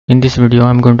In this video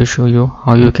I'm going to show you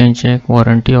how you can check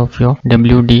warranty of your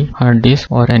WD hard disk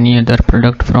or any other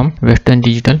product from Western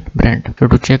Digital brand. So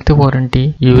to check the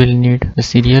warranty you will need the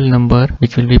serial number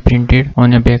which will be printed on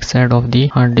the back side of the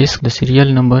hard disk. The serial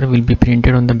number will be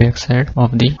printed on the back side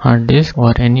of the hard disk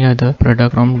or any other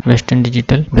product from Western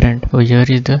Digital brand. So here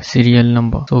is the serial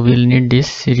number. So we'll need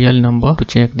this serial number to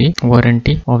check the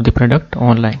warranty of the product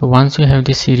online. So once you have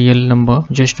the serial number,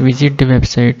 just visit the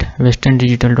website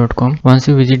westerndigital.com. Once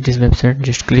you visit this website,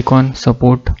 just click on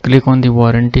support, click on the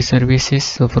warranty services.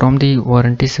 So from the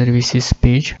warranty services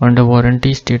page, under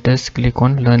warranty status, click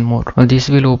on learn more. Now this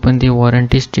will open the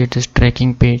warranty status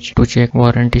tracking page to check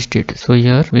warranty status. So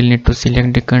here we'll need to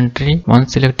select the country.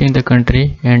 Once selecting the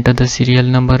country, enter the serial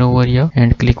number over here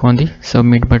and click on the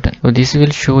submit button. So this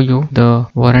will show you the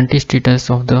warranty status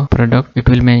of the product. It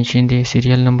will mention the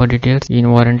serial number details.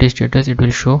 In warranty status it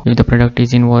will show if the product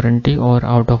is in warranty or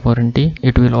out of warranty.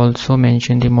 It will also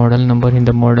mention the model number in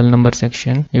the model number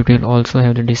section. It will also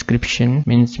have the description,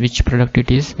 means which product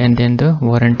it is, and then the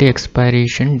warranty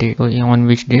expiration date, so on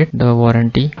which date the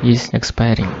warranty is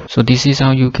expiring. So this is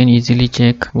how you can easily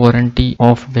check warranty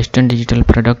of Western Digital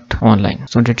product online.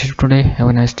 So that's it today. Have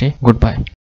a nice day. Goodbye.